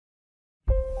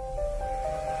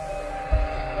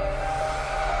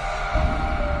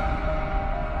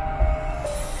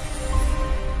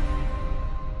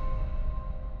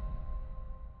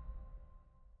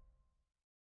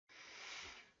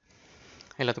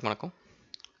எல்லாத்துக்கும் வணக்கம்.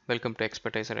 Welcome to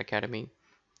Expertisor Academy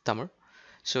Tamil.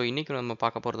 So இன்றைக்கி நம்ம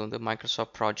பார்க்க போகிறது வந்து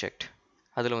மைக்ரோசாஃப்ட் ப்ராஜெக்ட்.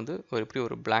 அதில் வந்து எப்படி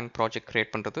ஒரு blank ப்ராஜெக்ட்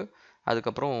க்ரியேட் பண்ணுறது,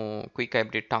 அதுக்கப்புறம் குயிக்காக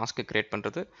எப்படி டாஸ்க்கு க்ரியேட்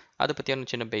பண்ணுறது, அதை பற்றியான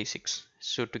சின்ன basics.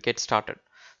 So to get started.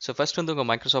 So first வந்து உங்கள்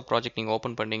மைக்ரோசாஃப்ட் ப்ராஜெக்ட் நீங்கள்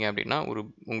ஓப்பன் பண்ணீங்க அப்படின்னா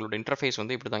உங்களோட இன்டர்ஃபேஸ்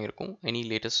வந்து இப்படி தான் இருக்கும். Any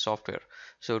latest software.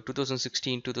 So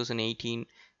 2016, 2018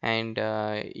 and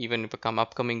even இப்போ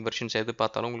அப்கமிங் வெர்ஷன்ஸ் எது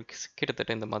பார்த்தாலும் உங்களுக்கு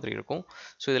கிட்டத்தட்ட இந்த மாதிரி இருக்கும்.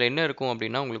 ஸோ இதில் என்ன இருக்கும்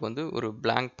அப்படின்னா உங்களுக்கு வந்து ஒரு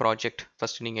blank ப்ராஜெக்ட்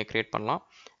ஃபஸ்ட்டு நீங்கள் க்ரியேட் பண்ணலாம்.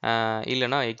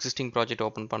 இல்லைனா எக்ஸிஸ்டிங் ப்ராஜெக்ட்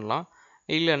ஓப்பன் பண்ணலாம்.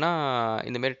 இல்லைனா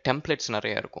இந்தமாரி டெம்ப்ளேட்ஸ்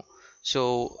நிறையா இருக்கும். ஸோ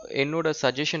என்னோட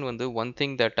சஜஷன் வந்து one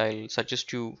thing that I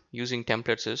suggest you using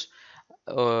templates is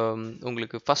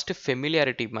உங்களுக்கு ஃபஸ்ட்டு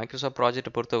ஃபெமிலியாரிட்டி மைக்ரோசாஃப்ட்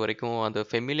ப்ராஜெக்டை பொறுத்த வரைக்கும் அந்த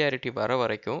ஃபெமிலியாரிட்டி வர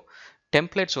வரைக்கும்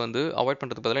டெம்ப்ளேட்ஸ் வந்து அவாய்ட்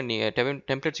பண்ணுறதுக்கு பதிலாக நீங்கள்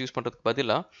டெம்ப்ளேட்ஸ் யூஸ் பண்ணுறதுக்கு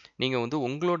பதிலாக நீங்கள் வந்து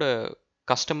உங்களோட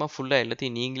கஸ்டமாக ஃபுல்லாக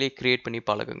எல்லாத்தையும் நீங்களே க்ரியேட் பண்ணி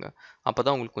பழகுங்க. அப்போ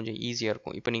தான் உங்களுக்கு கொஞ்சம் ஈஸியாக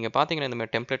இருக்கும். இப்போ நீங்கள் பார்த்தீங்கன்னா இந்த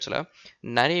மாதிரி டெம்ப்ளேட்ஸில்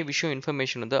நிறைய விஷயம்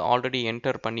இன்ஃபர்மேஷன் வந்து ஆல்ரெடி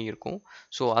என்டர் பண்ணியிருக்கும்.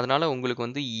 ஸோ அதனால் உங்களுக்கு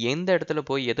வந்து எந்த இடத்துல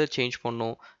போய் எதை சேஞ்ச்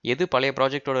பண்ணணும், எது பழைய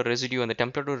ப்ராஜெக்டோட ரெசிடியூ, அந்த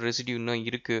டெம்ப்ளேட்டோட ரெசிடியூ இன்னும்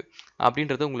இருக்குது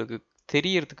அப்படின்றது உங்களுக்கு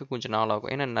தெரியறதுக்கு கொஞ்சம் நாள் ஆகும்.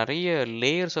 ஏன்னா நிறைய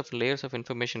லேயர்ஸ் ஆஃப்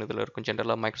இன்ஃபர்மேஷன் இதில் இருக்கும்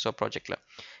ஜென்ரலாக மைக்ரோசாஃப்ட் ப்ராஜெக்ட்டில்.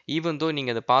 ஈவன் தோ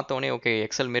நீங்கள் அதை பார்த்தோன்னே ஓகே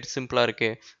எக்ஸல் மாரி சிம்பிளாக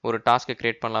இருக்குது, ஒரு டாஸ்க்கை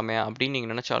க்ரியேட் பண்ணலாமே அப்படின்னு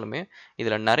நீங்கள் நினச்சாலுமே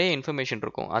இதில் நிறைய இன்ஃபர்மேஷன்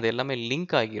இருக்கும். அது எல்லாமே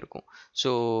லிங்க் ஆகியிருக்கும்.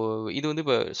 ஸோ இது வந்து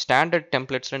இப்போ ஸ்டாண்டர்ட்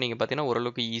டெம்ப்ளேட்ஸில் நீங்கள் பார்த்தீங்கன்னா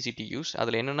ஓரளவுக்கு ஈஸி டு யூஸ்.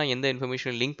 அதில் என்னென்னா எந்த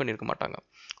இன்ஃபர்மேஷனும் லிங்க் பண்ணியிருக்க மாட்டாங்க.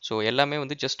 ஸோ எல்லாமே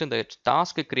வந்து ஜஸ்ட் இந்த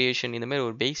டாஸ்க் கிரியேஷன் இந்த மாதிரி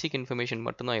ஒரு பேசிக் இன்ஃபர்மேஷன்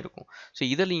மட்டும்தான் இருக்கும். ஸோ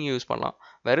இதில் நீங்கள் யூஸ் பண்ணலாம்.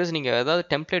 வேற நீங்கள் ஏதாவது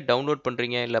டெம்ப்ளேட் டவுன்லோட்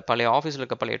பண்ணுறீங்க, இல்லை பழைய ஆஃபீஸில்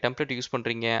இருக்க பழைய டெம்ப்ளேட் யூஸ்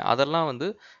பண்ணுறீங்க, அதெல்லாம் வந்து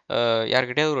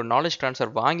யார்கிட்டயாவது ஒரு நாலேஜ்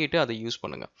ட்ரான்ஸ்ஃபர் வாங்கிட்டு அதை யூஸ்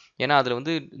பண்ணுங்கள். ஏன்னா அதில்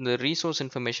வந்து இந்த ரீசோர்ஸ்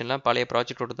இன்ஃபர்மேஷன்லாம் பழைய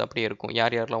ப்ராஜெக்டோடது அப்படியே இருக்கும்.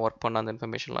 யார் யாரெல்லாம் ஒர்க் பண்ண அந்த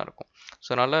இன்ஃபர்மேஷன்லாம் இருக்கும். ஸோ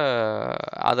அதனால்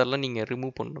அதெல்லாம் நீங்கள்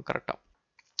ரிமூவ் பண்ணணும் கரெக்டாக.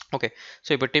 ஓகே.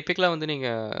 ஸோ இப்போ டிப்பிக்கலாக வந்து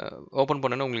நீங்கள் ஓப்பன்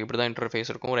பண்ணோன்னா உங்களுக்கு இப்படி தான்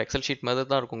இன்டர்ஃபேஸ் இருக்கும். ஒரு எக்ஸல் ஷீட் மாதிரி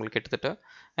தான் இருக்கும் உங்களுக்கு கிட்டத்தட்ட.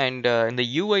 அண்ட் இந்த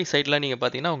யூஐ சைட்லாம் நீங்கள்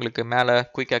பார்த்தீங்கன்னா உங்களுக்கு மேலே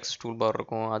குயிக் ஆக்சஸ் டூல் பார்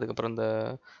இருக்கும். அதுக்கப்புறம் இந்த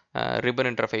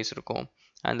ரிப்பன் இன்டர்ஃபேஸ் இருக்கும்.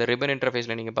 அந்த ரிப்பன்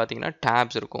இன்டர்ஃபேஸில் நீங்கள் பார்த்தீங்கன்னா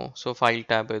டேப்ஸ் இருக்கும். ஸோ ஃபைல்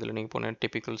டேப் இதில் நீங்கள் போனால்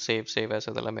டிப்பிக்கல் சேவ் as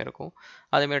அதெல்லாமே இருக்கும்.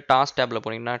 அதேமாதிரி டாஸ்க் டேப்பில்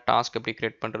போனீங்கன்னா டாஸ்க் எப்படி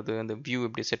க்ரியேட் பண்ணுறது, அந்த வியூ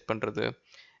எப்படி செட் பண்ணுறது,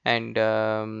 அண்ட்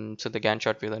ஸோ இந்த கேன்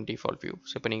ஷார்ட் வியூ தான் டிஃபால்ட் வியூ.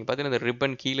 ஸோ இப்போ நீங்கள் பார்த்தீங்கன்னா இந்த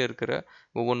ரிப்பன் கீழே இருக்கிற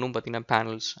ஒவ்வொன்றும் பார்த்தீங்கன்னா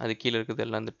பேனல்ஸ், அது கீழே இருக்கிறது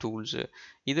எல்லாம் இந்த டூல்ஸு.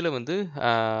 இதில் வந்து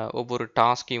ஒவ்வொரு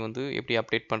டாஸ்க்கையும் வந்து எப்படி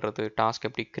அப்டேட் பண்ணுறது, டாஸ்க்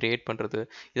எப்படி க்ரியேட் பண்ணுறது,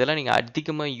 இதெல்லாம் நீங்கள்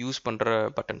அதிகமாக யூஸ் பண்ணுற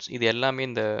பட்டன்ஸ். இது எல்லாமே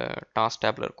இந்த டாஸ்க்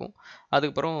டேப்பில் இருக்கும்.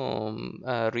 அதுக்கப்புறம்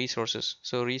ரீசோர்ஸஸ்.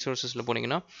 ஸோ ரீசோர்ஸஸில்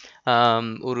போனீங்கன்னா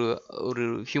ஒரு ஒரு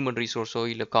ஹியூமன் ரிசோர்ஸோ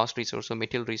இல்லை காஸ்ட் ரிசோர்ஸோ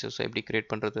மெட்டீரியல் ரிசோர்ஸோ எப்படி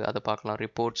க்ரியேட் பண்ணுறது அதை பார்க்கலாம்.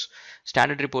 ரிப்போர்ட்ஸ்,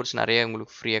 ஸ்டாண்டர்ட் ரிப்போர்ட்ஸ் நிறைய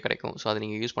உங்களுக்கு ஃப்ரீயாக கிடைக்கும். ஸோ அதை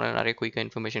நீங்கள் யூஸ் பண்ண நிறைய குயிக்காக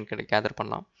இன்ஃபர்மேஷன் கேதர்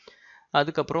பண்ணலாம்.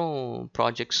 அதுக்கப்புறம்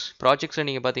ப்ராஜெக்ட்ஸில்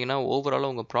நீங்கள் பார்த்தீங்கன்னா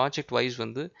ஓவராலாக உங்கள் ப்ராஜெக்ட் வைஸ்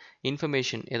வந்து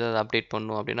இன்ஃபர்மேஷன் ஏதாவது அப்டேட்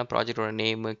பண்ணணும் அப்படின்னா ப்ராஜெக்டோட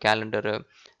நேமு, கேலண்டரு,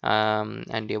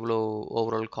 அண்ட் எவ்வளோ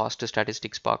ஓவரால் காஸ்ட்டு,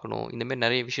 ஸ்டாட்டிஸ்டிக்ஸ் பார்க்கணும். இந்தமாரி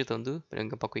நிறைய விஷயத்தை வந்து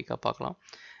இங்கே குயிக்காக பார்க்கலாம்.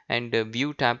 அண்ட் வியூ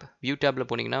டேப்பில்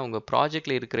போனீங்கன்னா உங்கள்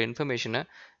ப்ராஜெக்டில் இருக்கிற இன்ஃபர்மேஷனை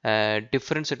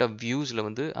டிஃப்ரெண்ட் செட் ஆஃப் வியூஸில்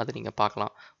வந்து அதை நீங்கள்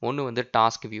பார்க்கலாம். ஒன்று வந்து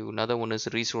டாஸ்க் வியூ, ஒன்று இஸ்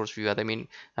ரிசோர்ஸ் வியூ. ஐ மீன்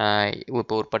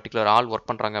இப்போ ஒரு பர்டிகுலர் ஆள் ஒர்க்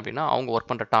பண்ணுறாங்க அப்படின்னா அவங்க ஒர்க்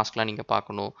பண்ணுற டாஸ்க்லாம் நீங்கள்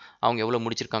பார்க்கணும், அவங்க எவ்வளோ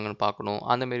முடிச்சிருக்காங்கன்னு பார்க்கணும்.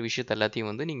 அந்தமாரி விஷயத்தை எல்லாத்தையும்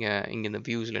வந்து நீங்கள் இங்கே இந்த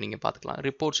வியூஸில் நீங்கள் பார்த்துக்கலாம்.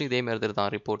 ரிப்போர்ட்ஸும் இதே மாதிரி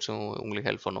தான், ரிப்போர்ட்ஸும் உங்களுக்கு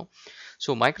ஹெல்ப் பண்ணும்.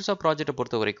 ஸோ மைக்ரோசாஃப்ட் ப்ராஜெக்டை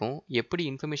பொறுத்த வரைக்கும் எப்படி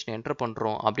இன்ஃபர்மேஷன் என்டர்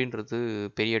பண்ணுறோம் அப்படின்றது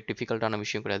பெரிய டிஃபிகல்ட்டான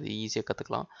விஷயம் கிடையாது, ஈஸியாக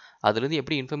கற்றுக்கலாம். அதுலேருந்து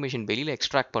எப்படி இன்ஃபர்மேஷன் வெளியில்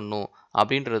எக்ஸ்ட்ராக்ட் பண்ணணும்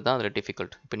அப்படின்றது தான் அதில்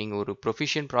டிஃபிகல்ட். இப்போ நீங்கள் ஒரு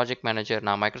ப்ரொஃபிஷியன்ட் ப்ராஜெக்ட் மேனேஜர்,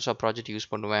 நான் மைக்ரோசாஃப்ட் ப்ராஜெக்ட் யூஸ்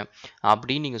பண்ணுவேன்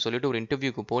அப்படின்னு நீங்கள் சொல்லிட்டு ஒரு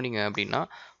இன்டர்வியூக்கு போனீங்க அப்படின்னா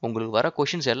உங்களுக்கு வர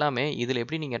கொஷின்ஸ் எல்லாமே இதில்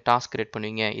எப்படி நீங்கள் டாஸ்க் கிரியேட்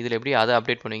பண்ணுவீங்க, இதில் எப்படி அதை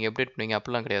அப்டேட் பண்ணுவீங்க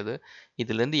அப்படிலாம் கிடையாது.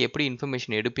 இதுலேருந்து எப்படி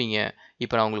இன்ஃபர்மேஷன் எடுப்பீங்க.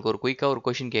 இப்போ நான் உங்களுக்கு ஒரு குயிக்காக ஒரு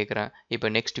கொஷின் கேட்குறேன். இப்போ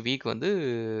நெக்ஸ்ட் வீக் வந்து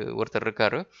ஒருத்தர்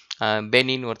இருக்கார்,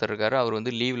 பெனின்னு ஒருத்தர் இருக்கார். அவர்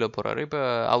வந்து லீவில் போகிறாரு. இப்போ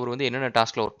அவர் வந்து என்னென்ன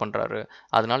டாஸ்கில் ஒர்க் பண்ணுறாரு,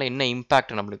 அதனால என்ன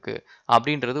இம்பேக்ட் நம்மளுக்கு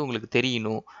அப்படின்றது உங்களுக்கு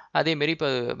தெரியணும். அதேமாரி இப்போ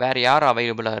வேறு யார்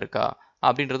அவைலபிளாக இருக்கா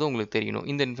அப்படின்றது உங்களுக்கு தெரியணும்.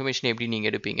 இந்த இன்ஃபர்மேஷன் எப்படி நீங்கள்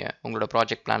எடுப்பீங்க உங்களோட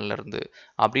ப்ராஜெக்ட் பிளான்லேருந்து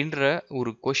அப்படின்ற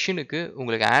ஒரு கொஷினுக்கு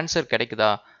உங்களுக்கு ஆன்சர்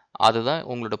கிடைக்குதா, அதுதான்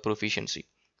உங்களோட ப்ரொஃபிஷியன்சி.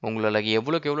 உங்களால்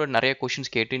எவ்வளோக்கு எவ்வளோ நிறைய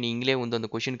கொஷின்ஸ் கேட்டு நீங்களே வந்து அந்த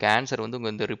கொஷினுக்கு ஆன்சர் வந்து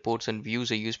உங்கள் இந்த ரிப்போர்ட்ஸ் அண்ட்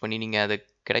வியூஸை யூஸ் பண்ணி நீங்கள் அதை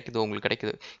உங்களுக்கு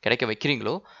கிடைக்க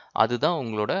வைக்கிறீங்களோ அதுதான்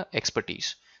உங்களோட எக்ஸ்பர்டீஸ்.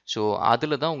 ஸோ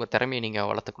அதில் தான் உங்கள் திறமையை நீங்கள்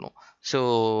வளர்த்துக்கணும். ஸோ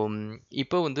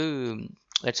இப்போ வந்து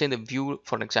லெட்ஸ் சே இந்த வியூ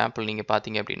ஃபார் எக்ஸாம்பிள் நீங்கள்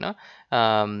பார்த்தீங்க அப்படின்னா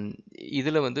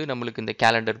இதில் வந்து நம்மளுக்கு இந்த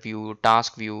கேலண்டர் வியூ,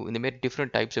 டாஸ்க் வியூ, இந்தமாரி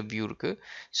டிஃப்ரெண்ட் டைப்ஸ் ஆஃப் வியூ இருக்குது.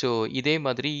 ஸோ இதே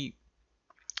மாதிரி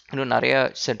இன்னும் நிறைய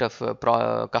செட் ஆஃப்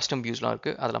கஸ்டம் வியூஸ்லாம்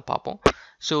இருக்குது, அதெல்லாம் பார்ப்போம்.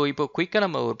 ஸோ இப்போ குயிக்காக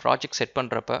நம்ம ஒரு ப்ராஜெக்ட் செட்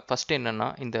பண்ணுறப்ப ஃபஸ்ட்டு என்னென்னா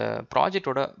இந்த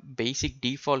ப்ராஜெக்டோட பேசிக்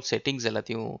டிஃபால்ட் செட்டிங்ஸ்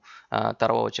எல்லாத்தையும்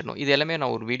தரவாக வச்சிடணும். இது எல்லாமே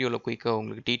நான் ஒரு வீடியோவில் குயிக்காக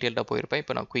உங்களுக்கு டீட்டெயில்டாக போயிருப்பேன்.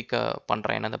 இப்போ நான் குயிக்காக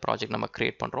பண்ணுறேன். ஏன்னா அந்த ப்ராஜெக்ட் நம்ம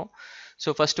க்ரியேட் பண்ணுறோம். ஸோ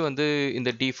ஃபஸ்ட்டு வந்து இந்த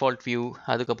டிஃபால்ட் வியூ,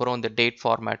 அதுக்கப்புறம் இந்த டேட்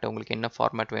ஃபார்மேட், உங்களுக்கு என்ன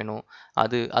ஃபார்மேட் வேணும்,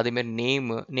 அதேமாரி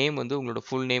நேம் வந்து உங்களோட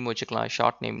ஃபுல் நேம் வச்சுக்கலாம்,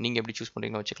 ஷார்ட் நேம் நீங்கள் எப்படி சூஸ்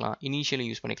பண்ணுறீங்களோ வச்சுக்கலாம், இனிஷியலும்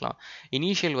யூஸ் பண்ணிக்கலாம்.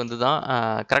 இனிஷியல் வந்து தான்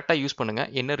கரெக்டாக யூஸ்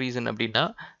பண்ணுங்கள். என்ன ரீசன் அப்படின்னா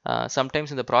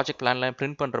சம்டைம்ஸ் இந்த ப்ராஜெக்ட் பிளான்லாம்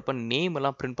பிரிண்ட் பண்ணுறப்ப நேம்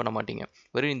எல்லாம் பிரிண்ட் பண்ண மாட்டீங்க,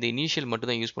 வெறும் இந்த இனிஷியல்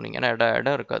மட்டும் தான் யூஸ் பண்ணுவீங்க. ஏன்னா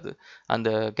இடம் இருக்காது அந்த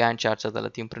கேன் சார்ட்ஸ் அது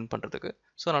எல்லாத்தையும் பிரிண்ட் பண்ணுறதுக்கு.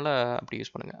 ஸோ அதனால் அப்படி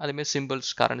யூஸ் பண்ணுங்கள். அதேமாதிரி சிம்பிள்ஸ்,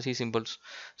 கரன்சி சிம்பிள்ஸ்,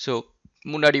 ஸோ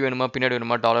முன்னாடி வேணுமா பின்னாடி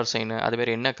வேணுமா டாலர் சைனு,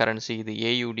 அதுமாரி என்ன கரன்சி, இது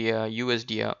ஏயுடியா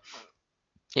யூஎஸ்டியா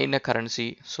என்ன கரன்சி,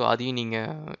 ஸோ அதையும்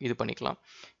நீங்கள் இது பண்ணிக்கலாம்,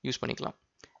 யூஸ் பண்ணிக்கலாம்.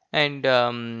 அண்ட்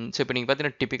ஸோ இப்போ நீங்கள்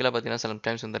பார்த்தீங்கன்னா டிப்பிக்கலாக பார்த்தீங்கன்னா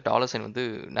சம்டைம்ஸ் இந்த டாலர் சைன் வந்து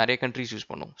நிறைய கண்ட்ரிஸ் யூஸ்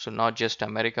பண்ணும். ஸோ நாட் ஜஸ்ட்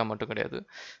அமெரிக்கா மட்டும் கிடையாது.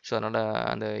 ஸோ அதனால்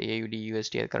அந்த ஏயுடி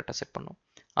யூஎஸ்டி அது கரெக்டாக செட் பண்ணும்.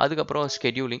 அதுக்கப்புறம்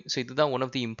ஸ்கெடியூலிங். ஸோ இதுதான் one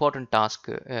of the important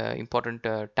task, important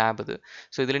tape இது.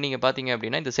 ஸோ இதில் நீங்கள் பார்த்தீங்க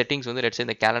அப்படின்னா இந்த செட்டிங்ஸ் வந்து லெட்ஸ்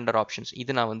இந்த கேலண்டர் ஆப்ஷன்ஸ்,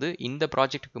 இது நான் வந்து இந்த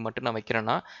ப்ராஜெக்ட்டுக்கு மட்டும் நான்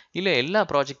வைக்கிறேன்னா இல்லை எல்லா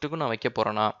ப்ராஜெக்ட்டுக்கும் நான் வைக்க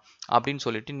போகிறேன்னா அப்படின்னு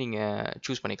சொல்லிட்டு நீங்கள்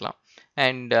சூஸ் பண்ணிக்கலாம்.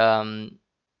 அண்ட்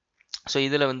ஸோ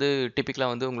இதில் வந்து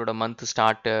டிப்பிக்கலாக வந்து உங்களோட மந்த்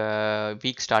ஸ்டார்ட்,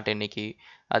 வீக் ஸ்டார்ட் என்னைக்கு,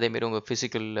 அதேமாரி உங்கள்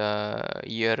ஃபிசிக்கல்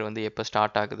இயர் வந்து எப்போ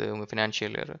ஸ்டார்ட் ஆகுது, உங்கள்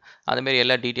ஃபினான்ஷியல் இயர், அதேமாரி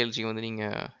எல்லா டீட்டெயில்ஸையும் வந்து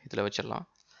நீங்கள் இதில் வச்சிடலாம்.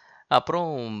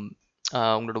 அப்புறம்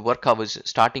உங்களோட work hours,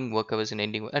 starting work hours and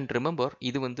ending. And remember,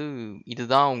 இது வந்து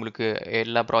இதுதான் உங்களுக்கு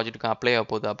எல்லா ப்ராஜெக்ட்டுக்கும் அப்ளை ஆக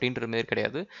போகுது அப்படின்ற மாதிரி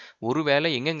கிடையாது. ஒருவேளை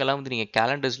எங்கெங்கெல்லாம் வந்து நீங்கள்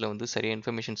கேலண்டர்ஸில் வந்து சரியாக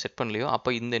இன்ஃபர்மேஷன் செட் பண்ணலையோ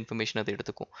அப்போ இந்த இன்ஃபர்மேஷன் அது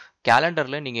எடுத்துக்கும்.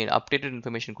 கேலண்டரில் நீங்கள் அப்டேட்டட்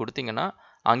இன்ஃபர்மேஷன் கொடுத்தீங்கன்னா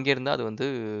அங்கேருந்து அது வந்து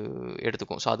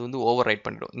எடுத்துக்கும். ஸோ அது வந்து ஓவர் ரைட்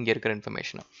பண்ணிடும் இங்கே இருக்கிற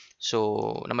இன்ஃபர்மேஷனை. ஸோ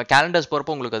நம்ம கேலண்டர்ஸ்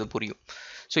போகிறப்போ உங்களுக்கு அது புரியும்.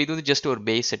 ஸோ இது வந்து ஜஸ்ட் ஒரு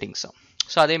பேஸ் செட்டிங்ஸ் தான்.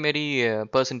 ஸோ அதேமாரி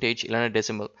பர்சன்டேஜ் இல்லைனா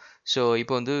டெசிமல். ஸோ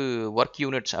இப்போ வந்து ஒர்க்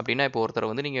யூனிட்ஸ் அப்படின்னா இப்போ ஒருத்தர்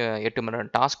வந்து நீங்கள் 8 மணி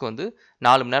நேரம் டாஸ்க் வந்து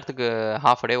 4 மணி நேரத்துக்கு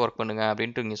ஹாஃப் டே ஒர்க் பண்ணுங்க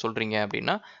அப்படின்ட்டு நீங்கள் சொல்கிறீங்க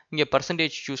அப்படின்னா இங்கே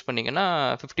பர்சன்டேஜ் சூஸ் பண்ணிங்கன்னா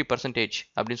 50%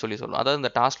 அப்படின்னு சொல்லலாம். அதாவது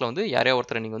இந்த டாஸ்கில் வந்து யாரையோ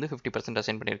ஒருத்தர் நீங்கள் வந்து 50%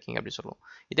 அசைன் பண்ணியிருக்கீங்க அப்படின்னு சொல்லுவோம்.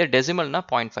 இதே டெசிமல்னா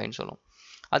 0.5 சொல்லும்.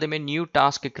 அதேமாதிரி new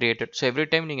task created. So every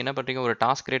time நீங்கள் என்ன பண்ணுறீங்க, ஒரு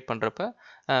டாஸ்க் கிரியேட் பண்ணுறப்ப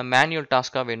மேனுவல்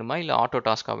டாஸ்க்காக வேணுமா இல்லை ஆட்டோ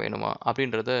டாஸ்க்காக வேணுமா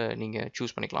அப்படின்றத நீங்கள்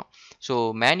சூஸ் பண்ணிக்கலாம். ஸோ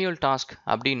மேனுவல் டாஸ்க்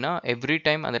அப்படின்னா எவ்ரி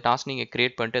டைம் அந்த டாஸ்க் நீங்கள்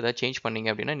கிரியேட் பண்ணிட்டு எதாவது சேஞ்ச்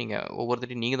பண்ணீங்க அப்படின்னா நீங்கள்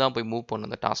ஒவ்வொருத்தையும் நீங்கள் தான் போய் மூவ்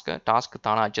பண்ணணும் அந்த டாஸ்க்கு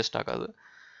தானாக அட்ஜஸ்ட் ஆகாது.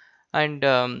 அண்ட்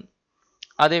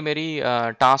அதேமாரி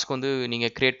டாஸ்க் வந்து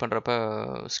நீங்கள் க்ரியேட் பண்ணுறப்ப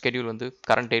ஸ்கெடியூல் வந்து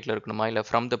கரண்ட் டேட்டில் இருக்கணுமா இல்லை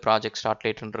ஃப்ரம் த ப்ராஜெக்ட் ஸ்டார்ட்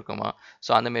டேட்னு இருக்குமா. ஸோ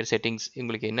அந்தமாரி செட்டிங்ஸ்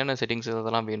உங்களுக்கு என்னென்ன செட்டிங்ஸ்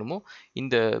இதெல்லாம் வேணுமோ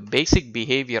இந்த பேசிக்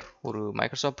பிஹேவியர் ஒரு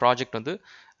மைக்ரோசாஃப்ட் ப்ராஜெக்ட் வந்து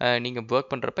நீங்கள்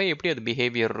ஒர்க் பண்ணுறப்ப எப்படி அது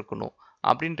பிஹேவியர் இருக்கணும்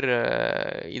அப்படின்ற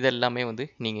இதெல்லாமே வந்து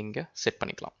நீங்கள் இங்கே செட்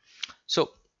பண்ணிக்கலாம். ஸோ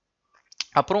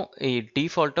அப்புறம்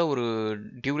டிஃபால்ட்டாக ஒரு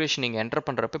டியூரேஷன் நீங்கள் என்டர்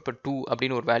பண்ணுறப்ப இப்போ 2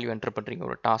 அப்படின்னு ஒரு வேல்யூ என்டர் பண்ணுறீங்க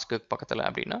ஒரு டாஸ்க்கு பக்கத்தில்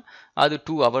அப்படின்னா அது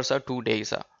 2 ஹவர்ஸா 2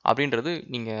 டேஸா அப்படின்றது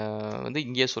நீங்கள் வந்து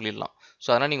இங்கேயே சொல்லிடலாம். ஸோ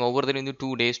அதனால் நீங்கள் ஒவ்வொருத்தரையும் வந்து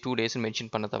 2 டேஸ்ன்னு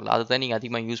மென்ஷன் பண்ண தேவையில்ல. அதை தான் நீங்கள்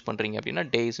அதிகமாக யூஸ் பண்ணுறீங்க அப்படின்னா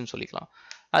டேஸ்ன்னு சொல்லிக்கலாம்.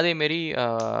 அதேமாரி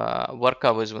ஒர்க்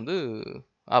ஹவர்ஸ் வந்து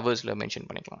ஹவர்ஸில் மென்ஷன்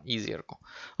பண்ணிக்கலாம், ஈஸியாக இருக்கும்.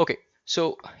 ஓகே, ஸோ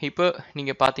இப்போ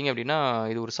நீங்கள் பார்த்தீங்க அப்படின்னா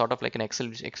இது ஒரு sort of like an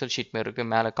Excel sheet மாதிரி இருக்குது,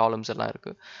 மேலே காலம்ஸ் எல்லாம்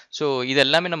இருக்குது. ஸோ இது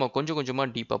எல்லாமே நம்ம கொஞ்சம்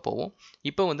கொஞ்சமாக டீப்பாக போவோம்.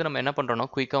 இப்போ வந்து நம்ம என்ன பண்ணுறோம்னா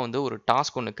குயிக்காக வந்து ஒரு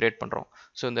டாஸ்க் ஒன்று கிரியேட் பண்ணுறோம்.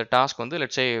 ஸோ இந்த டாஸ்க் வந்து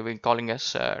let's say calling as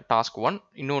task 1,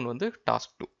 இன்னொன்று வந்து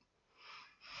டாஸ்க் 2.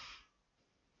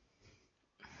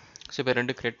 ஸோ இப்போ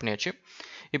 2 கிரியேட் பண்ணியாச்சு.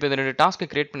 இப்போ இந்த 2 டாஸ்க்கு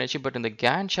கிரியேட் பண்ணியாச்சு. பட் இந்த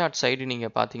கேன் சார்ட் சைடு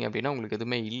நீங்கள் பார்த்தீங்க அப்படின்னா உங்களுக்கு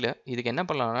எதுவுமே இல்லை. இதுக்கு என்ன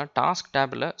பண்ணலாம்னா task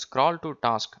table scroll to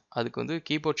task, அதுக்கு வந்து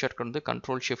கீபோர்ட் ஷார்ட்கட் வந்து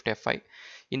Ctrl+Shift+F5.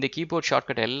 இந்த கீபோர்ட்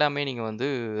ஷார்ட்கட் எல்லாமே நீங்கள் வந்து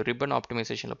ரிப்பன்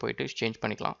ஆப்டிமைசேஷனில் போயிட்டு சேஞ்ச்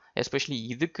பண்ணிக்கலாம். எஸ்பெஷலி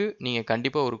இதுக்கு நீங்கள்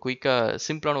கண்டிப்பாக ஒரு குயிக்காக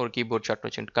சிம்பிளான ஒரு கீபோர்ட் ஷார்ட்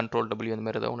வச்சு Ctrl+W அந்த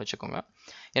மாதிரி ஏதாவது ஒன்று வச்சுக்கோங்க.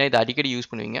 ஏன்னா இது அடிக்கடி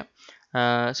யூஸ் பண்ணுவீங்க.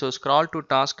 ஸோ ஸ்க்ரால் டு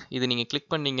டாஸ்க் இது நீங்கள் கிளிக்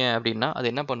பண்ணீங்க அப்படின்னா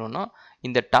அது என்ன பண்ணுன்னா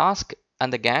இந்த டாஸ்க்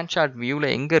அந்த கேன் சார்ட் வியூவில்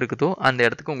எங்கே இருக்குதோ அந்த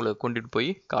இடத்துக்கு உங்களை கொண்டுட்டு போய்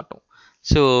காட்டும்.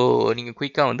 ஸோ நீங்கள்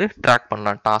குயிக்காக வந்து ட்ராக்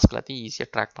பண்ணலாம், டாஸ்க் எல்லாத்தையும் ஈஸியாக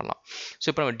ட்ராக் பண்ணலாம். ஸோ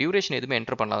இப்போ நம்ம டியூரேஷன் எதுவுமே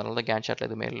என்டர் பண்ணலாம், அதனால தான் கேன் சார்ட்டில்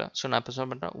எதுவுமே இல்லை. ஸோ நான் இப்போ சொல்ல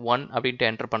பண்ணுறேன் 1 அப்படின்ட்டு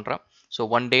என்டர் பண்ணுறேன். ஸோ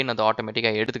 1 டேன்னு அது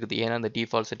ஆட்டோமேட்டிக்காக எடுத்துக்குது, ஏன்னா அந்த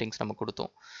டிஃபால்ட் செட்டிங்ஸ் நம்ம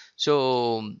கொடுத்தோம். ஸோ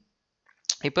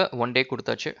இப்போ 1 டே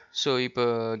கொடுத்தாச்சு. ஸோ இப்போ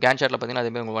கேன் சார்ட்டில் பார்த்தீங்கன்னா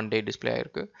அதேமாதிரி உங்கள் 1 டே டிஸ்பிளே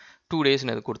ஆகிருக்கு. 2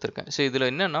 டேஸ்ன்னு அது கொடுத்துருக்கேன். ஸோ இதில்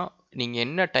என்னென்னா நீங்கள்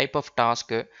என்ன டைப் ஆஃப்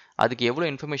டாஸ்க்கு அதுக்கு எவ்வளோ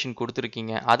இன்ஃபர்மேஷன்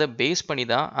கொடுத்துருக்கீங்க அதை பேஸ் பண்ணி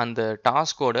தான் அந்த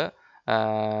டாஸ்கோட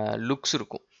லுக்ஸ்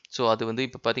இருக்கும். ஸோ அது வந்து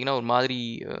இப்போ பார்த்தீங்கன்னா ஒரு மாதிரி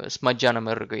ஸ்மஜ் ஆன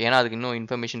மாதிரி இருக்குது, ஏன்னா அதுக்கு இன்னும்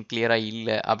இன்ஃபர்மேஷன் கிளியராக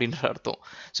இல்லை அப்படின்ற அர்த்தம்.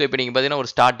 ஸோ இப்போ நீங்கள் பார்த்தீங்கன்னா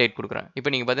ஒரு ஸ்டார்ட் டேட் கொடுக்குறேன்.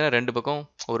 இப்போ நீங்கள் பார்த்தீங்கன்னா 2 பக்கம்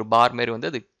ஒரு பார் மாரி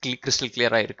வந்து அது கிறிஸ்டல்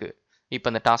கிளியராக இருக்குது. இப்போ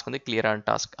அந்த டாஸ்க் வந்து கிளியரான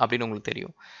டாஸ்க் அப்படின்னு உங்களுக்கு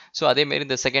தெரியும். ஸோ அதேமாரி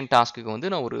இந்த செகண்ட் டாஸ்க்கு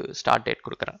வந்து நான் ஒரு ஸ்டார்ட் டேட்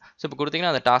கொடுக்குறேன். ஸோ இப்போ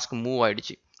கொடுத்தீங்கன்னா அந்த டாஸ்க் மூவ்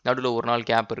ஆகிடுச்சு. நடுவில் ஒரு நாள்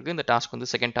கேப் இருக்குது. இந்த டாஸ்க் வந்து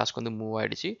செகண்ட் டாஸ்க் வந்து மூவ்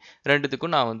ஆகிடுச்சு.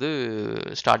 ரெண்டுத்துக்கும் நான் வந்து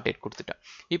ஸ்டார்ட் டேட் கொடுத்துட்டேன்.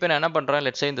 இப்போ நான் என்ன பண்ணுறேன்,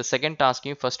 லெட்ஸ் சே இந்த செகண்ட்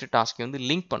டாஸ்க்கையும் ஃபர்ஸ்ட் டாஸ்க்கையும் வந்து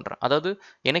லிங்க் பண்ணுறேன். அதாவது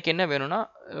எனக்கு என்ன வேணும்னா,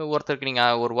 ஒருத்தருக்கு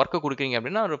நீங்கள் ஒரு ஒர்க்கை கொடுக்குறீங்க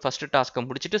அப்படின்னா அவர் ஃபர்ஸ்ட் டாஸ்க்கை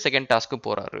முடிச்சுட்டு செகண்ட் டாஸ்க்கு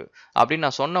போகிறாரு அப்படின்னு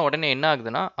நான் சொன்ன உடனே என்ன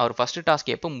ஆகுதுன்னா, அவர் ஃபர்ஸ்ட்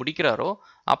டாஸ்க் எப்போ முடிக்கிறாரோ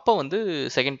அப்போ வந்து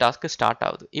செகண்ட் டாஸ்க்கு ஸ்டார்ட்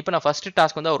ஆகுது. இப்போ நான் ஃபர்ஸ்ட்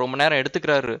டாஸ்க் வந்து அவர் ரொம்ப நேரம்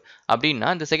எடுத்துக்கிறாரு அப்படின்னா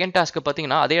இந்த செகண்ட் டாஸ்க்கு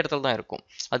பார்த்தீங்கன்னா அதே இடத்துல தான் இருக்கும்,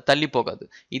 அது தள்ளி போகாது.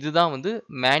 இதுதான் வந்து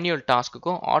மேனுவல்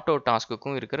டாஸ்க்குக்கும் ஆட்டோ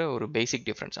டாஸ்க்குக்கும் இருக்கிற ஒரு பேசிக்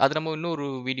டிஃப்ரென்ஸ். அது நம்ம இன்னொரு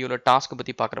வீடியோவில் டாஸ்க்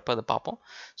பற்றி பார்க்குறப்ப அதை பார்ப்போம்.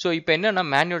 ஸோ இப்போ என்னென்னா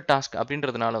மேனுவல் டாஸ்க்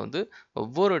அப்படின்றதுனால வந்து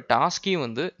ஒவ்வொரு டாஸ்க்கையும்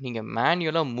வந்து நீங்கள்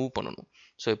மேனுவலாக மூவ் பண்ணணும்.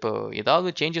 ஸோ இப்போ ஏதாவது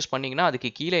சேஞ்சஸ் பண்ணிங்கன்னா அதுக்கு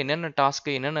கீழே என்னென்ன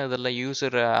டாஸ்க்கு என்னென்ன இதில்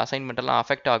யூசர் அசைன்மெண்ட் எல்லாம்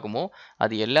அஃபெக்ட் ஆகுமோ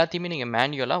அது எல்லாத்தையுமே நீங்கள்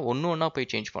மேனுவலாக ஒன்று ஒன்றா போய்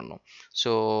சேஞ்ச் பண்ணணும்.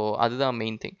 ஸோ அதுதான்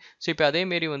மெயின் திங். ஸோ இப்போ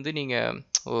அதேமாரி வந்து நீங்கள்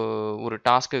ஒரு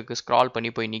டாஸ்க்கு ஸ்க்ரால்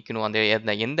பண்ணி போய் நிற்கணும்,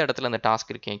 அந்த எந்த இடத்துல அந்த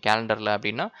டாஸ்க் இருக்கேன் கேலண்டரில்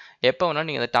அப்படின்னா எப்போ வேணால்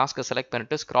நீங்கள் அந்த டாஸ்க்கை செலக்ட்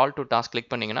பண்ணிட்டு ஸ்க்ரால் டு டாஸ்க்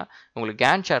கிளிக் பண்ணிங்கன்னா உங்களுக்கு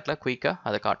கேன் சாட்டில் குயிக்காக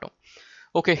அதை காட்டும்.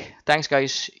 Okay, thanks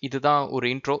guys. இதுதான் ஒரு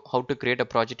intro, how to create a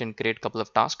project and create couple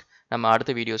of task. நம்ம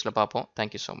அடுத்த வீடியோஸில் பார்ப்போம்.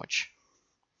 Thank you so much.